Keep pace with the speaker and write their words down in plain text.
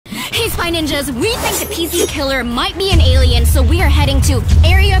Spy Ninjas, we think the PC killer might be an alien, so we are heading to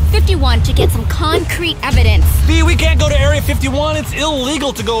Area 51 to get some concrete evidence. B, we can't go to Area 51. It's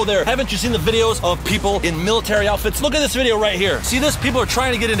illegal to go there. Haven't you seen the videos of people in military outfits? Look at this video right here. See this? People are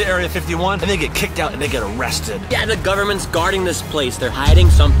trying to get into Area 51 and they get kicked out and they get arrested. Yeah, the government's guarding this place. They're hiding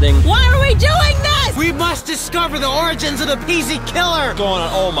something. Why are we doing this? We must discover the origins of the PC killer. What's going on?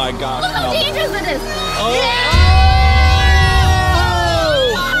 Oh my God. Look how dangerous it is. Oh. Yeah!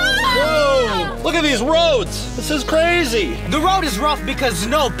 Whoa! Look at these roads. This is crazy. The road is rough because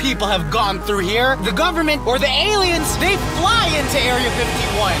no people have gone through here. The government or the aliens, they fly into Area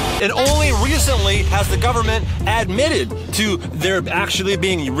 51. And only recently has the government admitted to there actually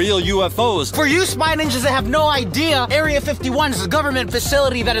being real UFOs. For you Spy Ninjas that have no idea, Area 51 is a government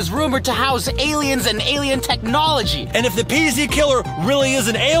facility that is rumored to house aliens and alien technology. And if the PC killer really is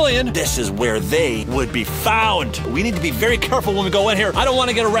an alien, this is where they would be found. We need to be very careful when we go in here. I don't want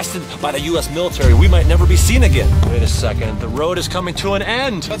to get arrested by the US military. We might never be seen again. Wait a second. The road is coming to an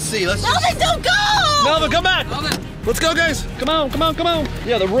end. Let's see. Let's Melvin, don't go! Melvin, come back! Melvin. Let's go, guys. Come on, come on, come on.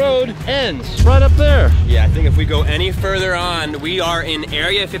 Yeah, the road ends right up there. Yeah, I think if we go any further on, we are in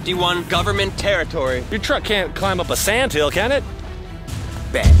Area 51 government territory. Your truck can't climb up a sandhill, can it?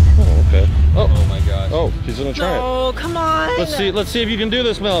 Bet. Oh, okay. Oh my God. Oh, he's gonna try it. Oh, come on. Let's see if you can do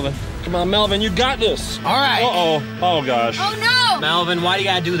this, Melvin. Come on, Melvin, you got this. All right. Uh-oh. Oh, gosh. Oh no! Melvin, why do you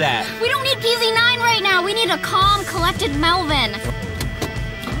gotta do that? We don't need PZ9 right now. We need a calm, collected Melvin.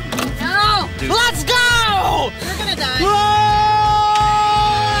 No! Dude. Let's go! You're gonna die.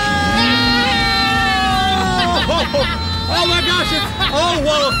 Oh my gosh! Oh,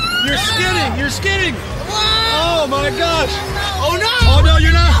 whoa! You're skidding! You're skidding! Oh my gosh! Oh no! Oh no!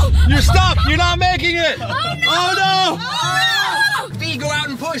 You're not! You're stuck! You're not making it! Oh no! Oh no! Oh no! B, go out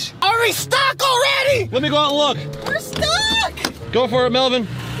and push. Are we stuck already? Let me go out and look. We're stuck. Go for it, Melvin.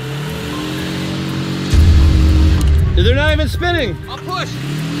 They're not even spinning. I'll push.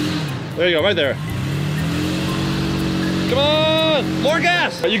 There you go, right there. Come on! More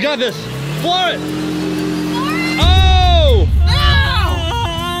gas! You got this! Floor it! Oh!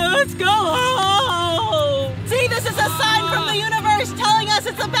 Oh, let's go home. See, this is a sign from the universe telling us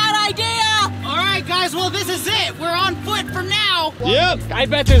it's a bad idea. All right, guys. Well, this is it. We're on foot from now. Yep! I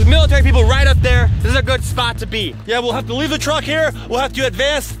bet there's military people right up there. This is a good spot to be. Yeah, we'll have to leave the truck here. We'll have to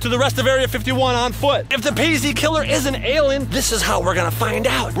advance to the rest of Area 51 on foot. If the PZ killer is an alien, this is how we're gonna find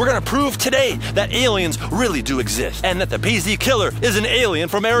out. We're gonna prove today that aliens really do exist and that the PZ killer is an alien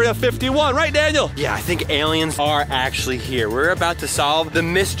from Area 51. Right, Daniel? Yeah, I think aliens are actually here. We're about to solve the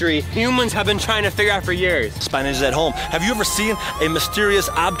mystery humans have been trying to figure out for years. Spy Ninjas at home, have you ever seen a mysterious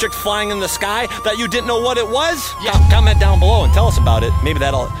object flying in the sky that you didn't know what it was? Yeah. Comment down below and tell us about it. Maybe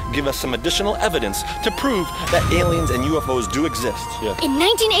that'll give us some additional evidence to prove that aliens and UFOs do exist. Yeah. In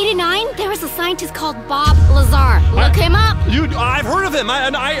 1989, there was a scientist called Bob Lazar. Look him up. I've heard of him.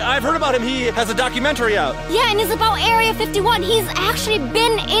 I've heard about him. He has a documentary out. Yeah, and it's about Area 51. He's actually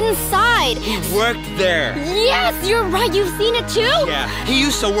been inside. Worked there. Yes, you're right. You've seen it too? Yeah, he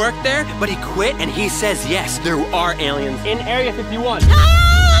used to work there, but he quit, and he says yes, there are aliens in Area 51.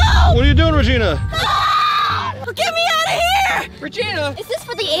 Help! What are you doing, Regina? Help! Get me out of here! Regina! Is this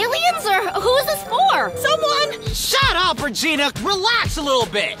for the aliens or who is this for? Someone. Shut up, Regina. Relax a little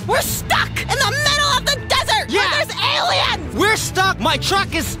bit. We're stuck in the middle of the desert. Yeah. Where there's aliens. We're stuck. My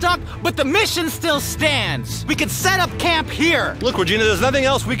truck is stuck, but the mission still stands. We could set up camp here. Look, Regina, there's nothing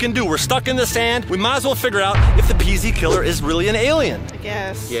else we can do. We're stuck in the sand. We might as well figure out if the PZ killer is really an alien. I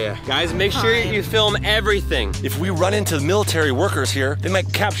guess. Yeah, guys, make sure you film everything. If we run into military workers here, they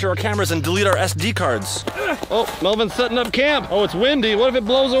might capture our cameras and delete our SD cards. Oh, Melvin's setting up camp. Oh, it's windy. What if it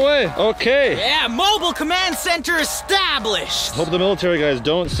blows away? Okay. Yeah, mobile command center established. Hope the military guys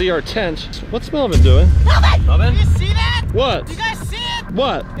don't see our tent. What's Melvin doing? Melvin, you see that? What? You guys see it?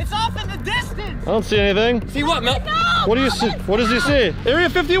 What? It's off in the distance. I don't see anything. See what, Mel? What do you see? What does he see? Area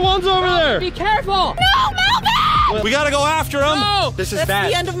 51's over there. Be careful! No, Melvin! We gotta go after him. No! This is That's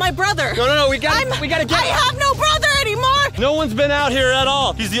bad. the end of my brother. No, we gotta get I have no brother anymore. No one's been out here at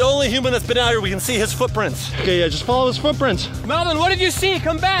all. He's the only human that's been out here. We can see his footprints. Okay, yeah, just follow his footprints. Melvin, what did you see?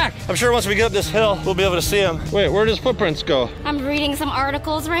 Come back! I'm sure once we get up this hill, we'll be able to see him. Wait, where does footprints go? I'm reading some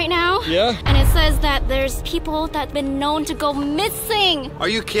articles right now. Yeah? And it says that there's people that have been known to go missing. Are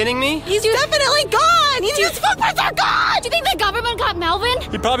you kidding me? He's definitely gone. His footprints are gone. Do you think the government got Melvin?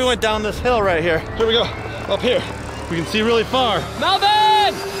 He probably went down this hill right here. Here we go. Up here. We can see really far.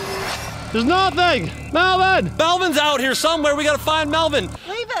 Melvin! There's nothing! Melvin! Melvin's out here somewhere. We gotta find Melvin.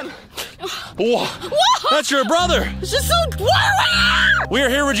 Leave him. Whoa. That's your brother. It's just so... We are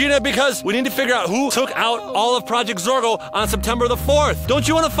here, Regina, because we need to figure out who took out all of Project Zorgo on September the 4th. Don't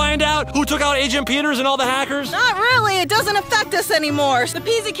you want to find out who took out Agent Peters and all the hackers? Not really. It doesn't affect us anymore. The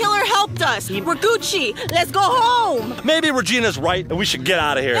Peasy Killer helped us. We're Gucci. Let's go home. Maybe Regina's right and we should get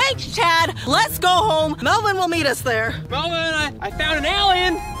out of here. Thanks, Chad. Let's go home. Melvin will meet us there. Melvin, I found an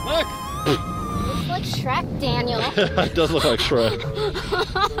alien. Look. Looks like Shrek, Daniel. It does look like Shrek.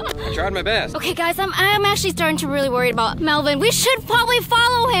 I tried my best. Okay, guys, I'm actually starting to really worry about Melvin. We should probably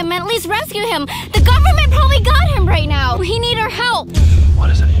follow him and at least rescue him. The government probably got him right now. We need our help. What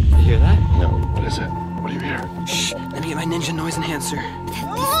is it? You hear that? No, what is it? What do you hear? Shh, let me get my ninja noise enhancer.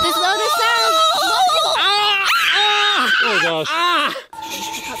 This other sound. Oh gosh. I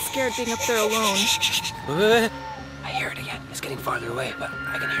got scared being up there alone. Wait. I hear it again. It's getting farther away, but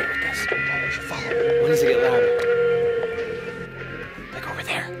I can hear it with this. I should follow it. When does it get louder? Like over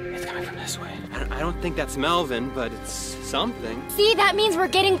there. It's coming from this way. I don't think that's Melvin, but it's something. See, that means we're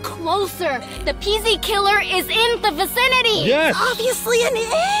getting closer. The Peasy Killer is in the vicinity. Yes. Obviously an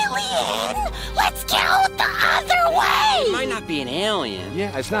alien. Let's get out the other way. It might not be an alien.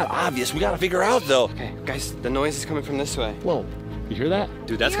 Yeah, it's not obvious. We gotta figure out though. Okay, guys, the noise is coming from this way. Whoa, you hear that?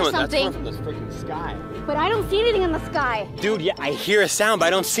 Dude, that's Hear coming something. from this freaking sky. But I don't see anything in the sky. Dude, yeah, I hear a sound, but I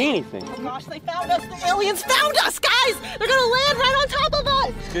don't see anything. Oh gosh, they found us. The aliens found us, guys. They're gonna land right on top of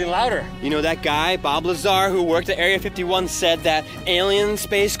us. It's getting louder. You know that guy, Bob Lazar, who worked at Area 51, said that alien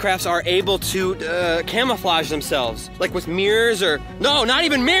spacecrafts are able to camouflage themselves. Like with mirrors or... No, not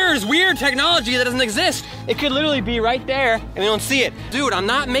even mirrors! Weird technology that doesn't exist! It could literally be right there, and we don't see it. Dude, I'm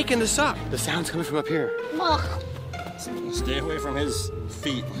not making this up. The sound's coming from up here. Ugh. Stay away from his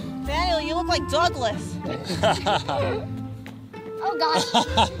feet. Daniel, you look like Douglas. Oh gosh.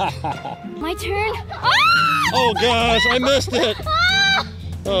 My turn. Ah! Oh gosh, I missed it. Ah!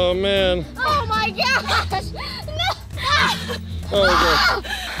 Oh man. Oh my gosh. No. Oh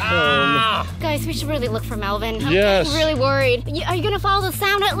gosh. Guys, we should really look for Melvin. Yes. I'm really worried. Are you gonna follow the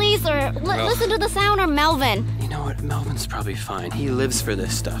sound at least, or listen to the sound, or Melvin? You know what? Melvin's probably fine. He lives for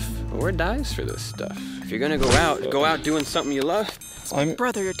this stuff. Or dies for this stuff. If you're gonna go out doing something you love.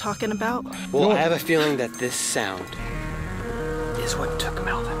 Brother you're talking about? Well, I have a feeling that this sound is what took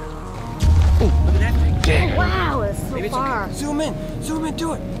Melvin. Ooh, look at that thing. Dang. Wow, it's so Maybe it's far. okay. Zoom in,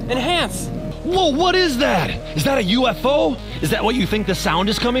 do it. Enhance. Whoa, what is that? Is that a UFO? Is that what you think the sound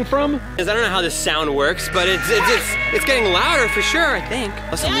is coming from? I don't know how this sound works, but it's getting louder for sure, I think.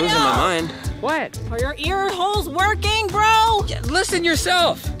 Unless I'm losing my mind. What? Are your ear holes working, bro? Yeah, listen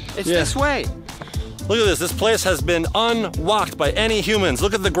yourself. It's this way. Look at this. This place has been unwalked by any humans.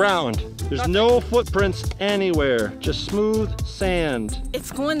 Look at the ground. There's no footprints anywhere. Just smooth sand.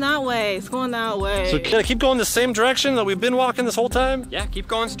 It's going that way. It's going that way. So can I keep going the same direction that we've been walking this whole time? Yeah, keep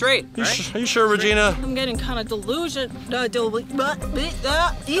going straight. Are you sure, Regina? I'm getting kind of delusional.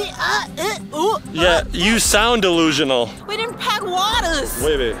 Yeah, you sound delusional. We didn't pack waters.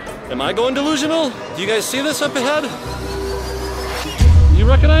 Wait. Am I going delusional? Do you guys see this up ahead? You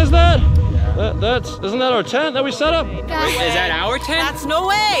recognize that? Isn't that our tent that we set up? Is that our tent? That's no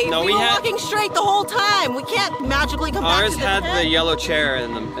way. No, we were walking straight the whole time. We can't magically come back Ours to the had tent. the yellow chair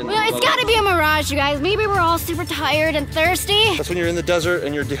in the Well, it's gotta be a mirage, you guys. Maybe we're all super tired and thirsty. That's when you're in the desert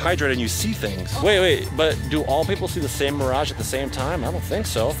and you're dehydrated and you see things. Wait, but do all people see the same mirage at the same time? I don't think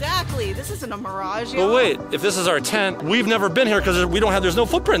so. Exactly. This isn't a mirage. But wait, if this is our tent, we've never been here because there's no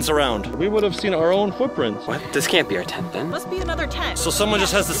footprints around. We would have seen our own footprints. What? This can't be our tent then. Must be another tent. So someone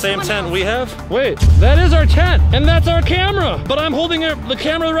just has the same tent we have? Wait, that is our tent, and that's our camera. But I'm holding the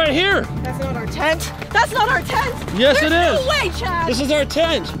camera right here. That's not our tent. That's not our tent. Yes, it is. No way, Chad. This is our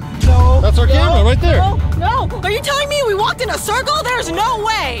tent. No. That's our camera right there. No. Are you telling me we walked in a circle? There's no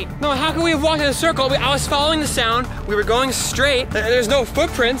way. No, how could we have walked in a circle? I was following the sound. We were going straight. There's no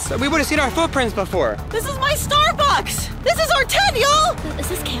footprints. We would have seen our footprints before. This is my Starbucks. This is our tent, y'all. Is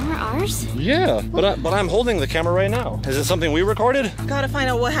this camera ours? Yeah, but I'm holding the camera right now. Is it something we recorded? Gotta find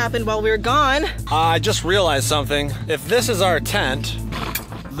out what happened while we were gone. I just realized something. If this is our tent,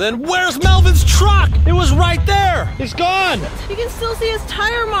 then where's Melvin's truck? It was right there. It's gone. You can still see his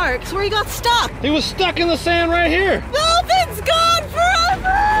tire marks where he got stuck. He was stuck in the sand right here. Melvin's gone forever.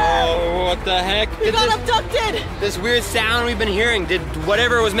 Oh, what the heck? We got abducted. This weird sound we've been hearing, did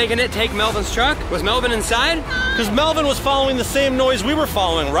whatever was making it take Melvin's truck? Was Melvin inside? Because Melvin was following the same noise we were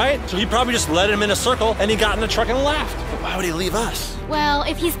following, right? So he probably just led him in a circle and he got in the truck and left. But why would he leave us? Well,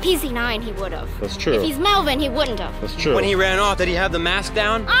 if he's PC9, he would have. That's true. If he's Melvin, he wouldn't have. That's true. When he ran off, did he have the mask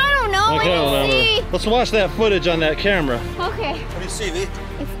down? I don't know. I can't Let's see. remember. Let's watch that footage on that camera. Okay. What do you see, V?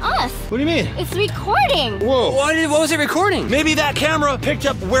 It's us. What do you mean? It's recording. Whoa. What was it recording? Maybe that camera picked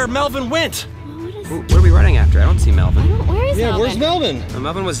up where Melvin went. What are we running after? I don't see Melvin. Where is Melvin? Where's Melvin? Well,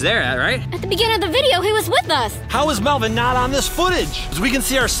 Melvin was there, right? At the beginning of the video, he was with us. How is Melvin not on this footage? Because we can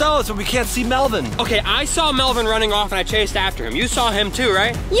see ourselves, but we can't see Melvin. Okay, I saw Melvin running off and I chased after him. You saw him too,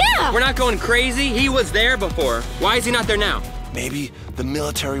 right? Yeah. We're not going crazy. He was there before. Why is he not there now? Maybe the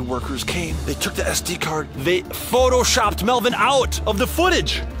military workers came. They took the SD card. They photoshopped Melvin out of the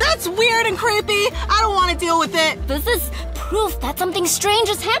footage. That's weird and creepy. I don't want to deal with it. This is proof that something strange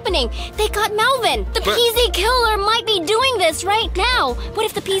is happening. They got Melvin. The PZ killer might be doing this right now. What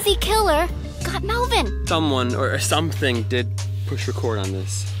if the PZ killer got Melvin? Someone or something did push record on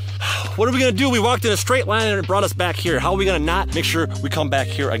this. What are we gonna do? We walked in a straight line and it brought us back here. How are we gonna not make sure we come back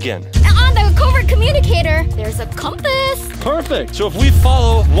here again? On the covert communicator, there's a compass. Perfect. So if we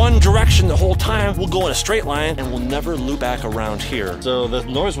follow one direction the whole time, we'll go in a straight line and we'll never loop back around here. So the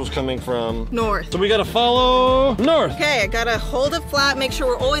noise was coming from North. So we gotta follow north. Okay, I gotta hold it flat, make sure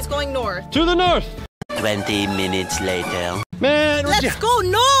we're always going north. To the north. 20 minutes later. Man, Let's go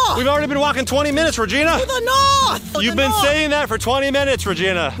north! we've already been walking 20 minutes, Regina. To the north! You've been saying that for 20 minutes,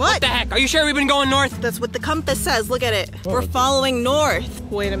 Regina. What? What the heck? Are you sure we've been going north? That's what the compass says. Look at it. We're following north.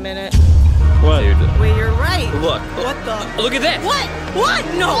 Wait a minute. What? Wait, you're right. Look. What the? Look at this. What? What?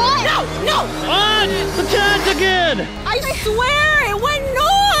 No! No! No! What? The cat again! I swear it went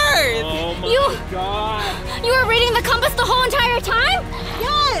north! Oh my God. You were reading the compass the whole entire time?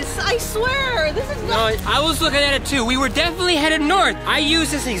 Yes, I swear. This is No, not. I was looking at it too. We were definitely headed north. I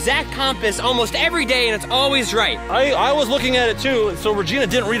use this exact compass almost every day and it's always right. I was looking at it too, so Regina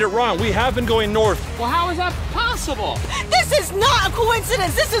didn't read it wrong. We have been going north. Well, how is that possible? This is not a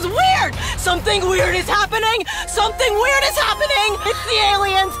coincidence. This is weird. Something weird is happening. Something weird is happening. It's the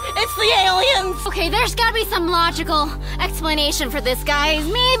aliens. It's the aliens. Okay, there's gotta be some logical explanation for this, guys.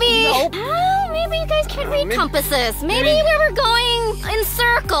 Maybe. Nope. Maybe you guys can't read compasses. Maybe we were going in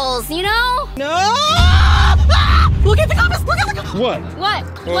circles, you know? No! Ah! Look at the compass. Look at the compass. What?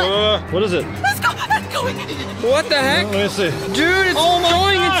 What? What is it? Let's go. Let's go. What the heck? Let me see. Dude, it's Oh my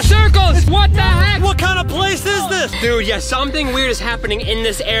going gosh. in circles. What the heck? What kind of place is this? Dude, yeah, something weird is happening in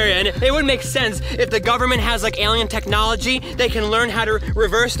this area, and it would make sense if the government has like alien technology. They can learn how to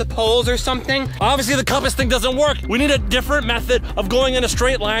reverse the poles or something. Obviously the compass thing doesn't work. We need a different method of going in a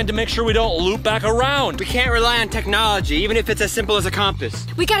straight line to make sure we don't loop back around. We can't rely on technology, even if it's as simple as a compass.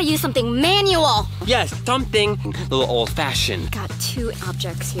 We gotta use something manual. Yes, something a little old-fashioned. Got two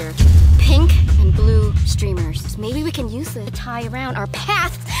objects here. Pink and blue streamers. Maybe we can use it to tie around our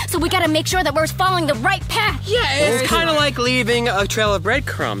paths, so we gotta make sure that we're following the right path. Yeah, it's kind of like leaving a trail of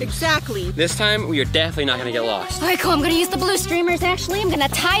breadcrumbs. Exactly. This time, we are definitely not gonna get lost. All right, cool. I'm gonna use the blue streamers, Ashley. I'm gonna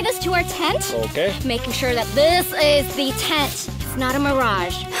tie this to our tent. Okay. Making sure that this is the tent. It's not a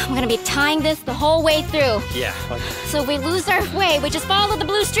mirage. I'm gonna be tying this the whole way through. Yeah. So if we lose our way, we just follow the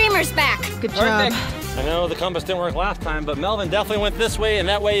blue streamers back. Good job. Perfect. I know the compass didn't work last time, but Melvin definitely went this way, and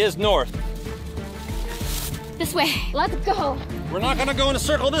that way is north. This way. Let's go. We're not gonna go in a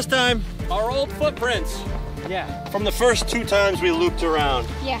circle this time. Our old footprints Yeah. from the first 2 times we looped around.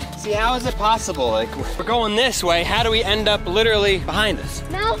 Yeah. See, how is it possible? Like, we're going this way. How do we end up literally behind us?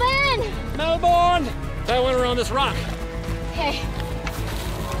 Melvin! Melbourne! So I went around this rock. Okay.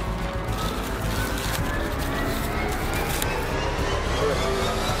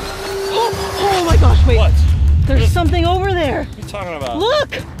 Oh my gosh, wait. What? There's something over there. What are you talking about? Look!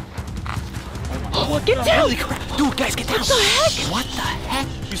 Get down! Dude, guys, get down. What the heck? What the heck?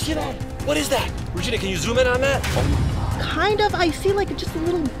 You see that? What is that? Regina, can you zoom in on that? Kind of. I see like just a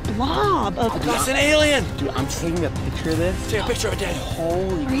little blob of. That's an alien. Dude, I'm taking a picture of this. Take a picture of it, Daniel.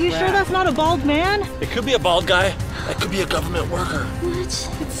 Holy Are you sure that's not a bald man? It could be a bald guy. That could be a government worker. What?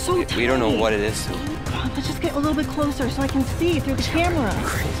 It's so tiny. We don't know what it is. Let's just get a little bit closer so I can see through the camera.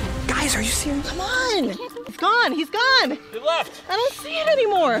 Guys, are you serious? Come on! He's gone! He's gone! He left. I don't see it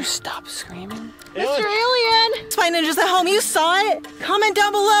anymore! Stop screaming. Mr. Alien! Spy Ninjas at home, you saw it? Comment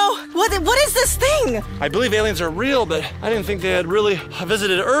down below! What is this thing? I believe aliens are real, but I didn't think they had really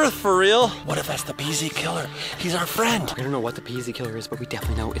visited Earth for real. What if that's the PZ killer? He's our friend. We don't know what the PZ killer is, but we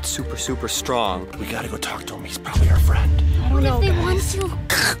definitely know it's super, super strong. We gotta go talk to him. He's probably our friend. What if they want to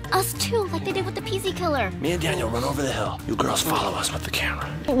us too, like they did with the PZ killer? Me and Daniel run over the hill. You girls follow us with the camera.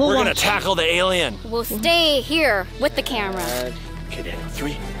 We'll We're gonna watch. tackle the alien. We'll stay here with the camera. Okay, Daniel.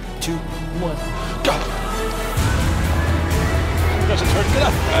 3, 2, 1, go! That's a turn. Get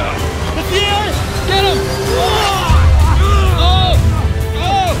up! It's the alien! Get him! Oh!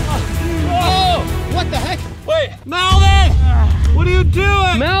 Oh! Oh! What the heck? Wait! Melvin! What are you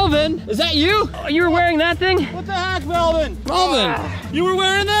doing? Melvin, is that you? Oh, you were wearing that thing? What the heck, Melvin? Melvin, You were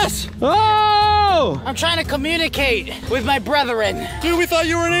wearing this? oh! I'm trying to communicate with my brethren. Dude, we thought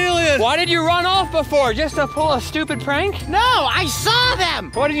you were an alien. Why did you run off before? Just to pull a stupid prank? No, I saw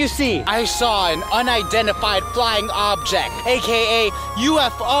them. What did you see? I saw an unidentified flying object, AKA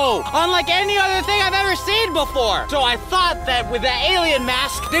UFO, unlike any other thing I've ever seen before. So I thought that with that alien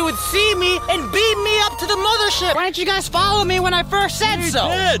mask, they would see me and beam me up to the mothership. Why didn't you guys follow me when I first said so?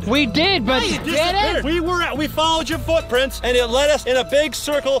 We did, but We followed your footprints, and it led us in a big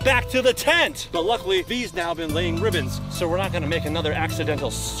circle back to the tent. But luckily, V's now been laying ribbons, so we're not gonna make another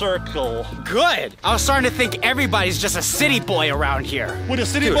accidental circle. Good. I was starting to think everybody's just a city boy around here. Would a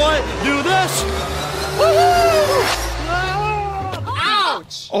city boy do this?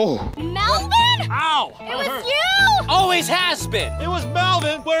 Ouch! oh, Melvin? Ow! It was you! Always has been. It was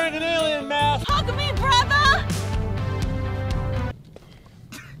Melvin wearing an alien mask. Hug me, brother!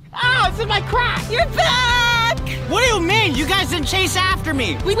 Ow, it's in my crack. You're back! What do you mean? You guys didn't chase after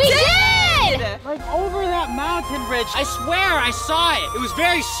me. We did! Like over that mountain ridge. I swear I saw it. It was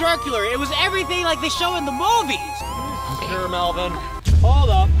very circular. It was everything like they show in the movies. Here, Melvin. Hold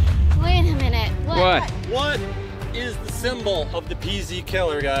up. Wait a minute. what? What is the symbol of the PZ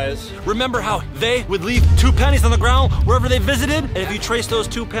killer, guys? Remember how they would leave 2 pennies on the ground wherever they visited? And if you trace those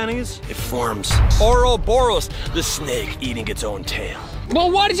 2 pennies, it forms Ouroboros, the snake eating its own tail. Well,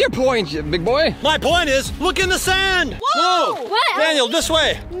 what is your point, big boy? My point is, look in the sand! Whoa! What? Daniel, this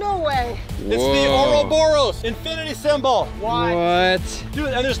way! No way. It's the Ouroboros infinity symbol. What? Dude,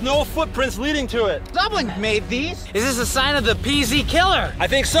 and there's no footprints leading to it. Someone made these. Is this a sign of the PZ killer? I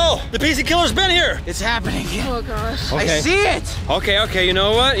think so. The PZ killer's been here. It's happening. Oh gosh. I see it. Okay, you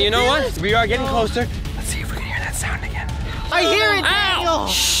know what? We are getting closer. Let's see if we can hear that sound again. I hear it, Daniel.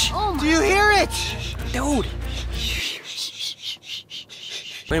 Oh Do you hear it? Dude.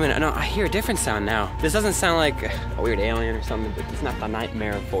 Wait a minute, no, I hear a different sound now. This doesn't sound like a weird alien or something. It's not the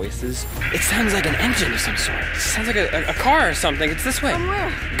nightmare of voices. It sounds like an engine of some sort. It sounds like a car or something. It's this way. Where?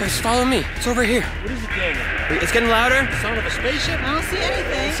 Guys, follow me. It's over here. What is it, Daniel? It's getting louder. Sound of a spaceship? I don't see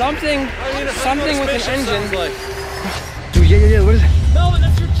anything. Something with an engine. Like. Dude, yeah, what is it? Melvin,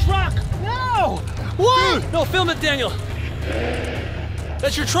 that's your truck. No. What? Dude, no, film it, Daniel.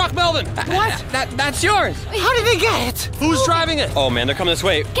 That's your truck, Melvin. What? That's yours. How did they get it? Who's driving it? Oh man, they're coming this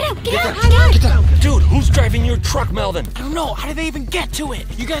way. Get out! Dude, who's driving your truck, Melvin? I don't know. How did they even get to it?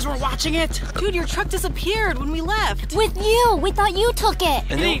 You guys weren't watching it? Dude, your truck disappeared when we left. With you! We thought you took it!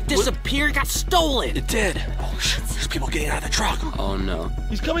 And It disappeared, got stolen. It did. Oh shit, there's people getting out of the truck. Oh no.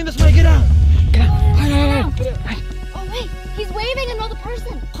 He's coming this way, get out. Oh wait, he's waving another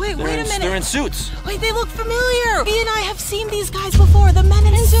person! Wait, wait a minute. They're in suits. Wait, they look familiar. V and I have seen these guys before, the men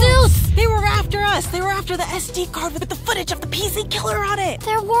in suits. They were after us. They were after the SD card with the footage of the PZ killer on it.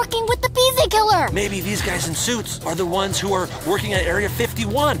 They're working with the PZ killer! Maybe these guys in suits are the ones who are working at Area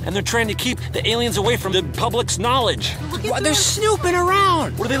 51, and they're trying to keep the aliens away from the public's knowledge. They're snooping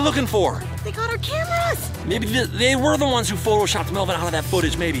around. What are they looking for? They got our cameras. Maybe they were the ones who photoshopped Melvin out of that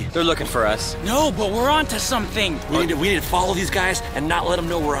footage, maybe. They're looking for us. No, but we're onto something. We need to follow these guys and not let them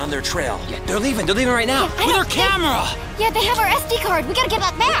know we're on their trail. They're leaving right now. With our camera. Yeah, they have our SD card. We gotta get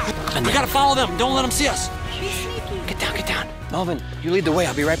that back! And we gotta follow them. Don't let them see us. Be sneaky. Get down. Melvin, you lead the way.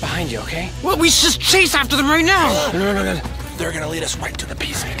 I'll be right behind you, okay? Well, we should just chase after them right now. No. They're gonna lead us right to the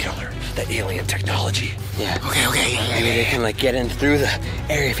PZ killer, the alien technology. Yeah. Okay. Maybe they can like get in through the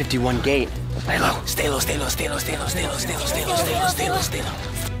Area 51 gate. Stay low. Stay low. Okay,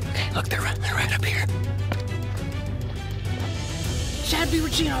 look, they're right up here. Chad B.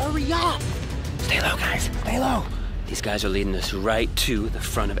 Regina, hurry up. Stay low, guys. Stay low. These guys are leading us right to the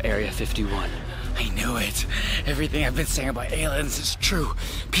front of Area 51. I knew it. Everything I've been saying about aliens is true.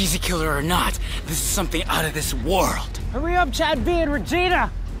 PZ killer or not, this is something out of this world. Hurry up, Chad B. and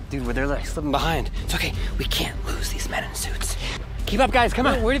Regina. Dude, they're like slipping behind. It's okay. We can't lose these men in suits. Keep up, guys. Come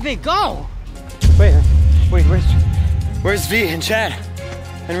on. Where did they go? Wait. Where's V and Chad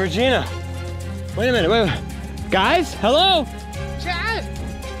and Regina? Wait a minute. Guys, hello. Chad,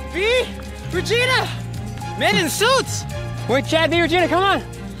 V, Regina, men in suits. Wait, Chad, V, Regina, come on.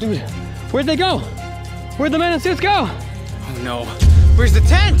 Dude, where'd they go? Where'd the men in suits go? Oh no. Where's the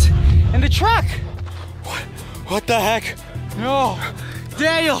tent and the truck? What the heck? No,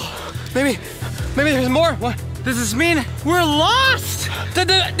 Daniel. Maybe there's more. What? Does this mean we're lost? Are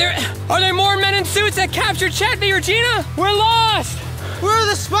there more men in suits that captured Chad V, Regina? We're lost. Where are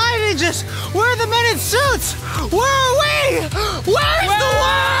the spy ninjas? Where are the men in suits? Where are we? Where's the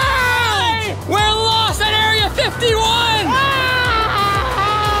world? We're lost at Area 51!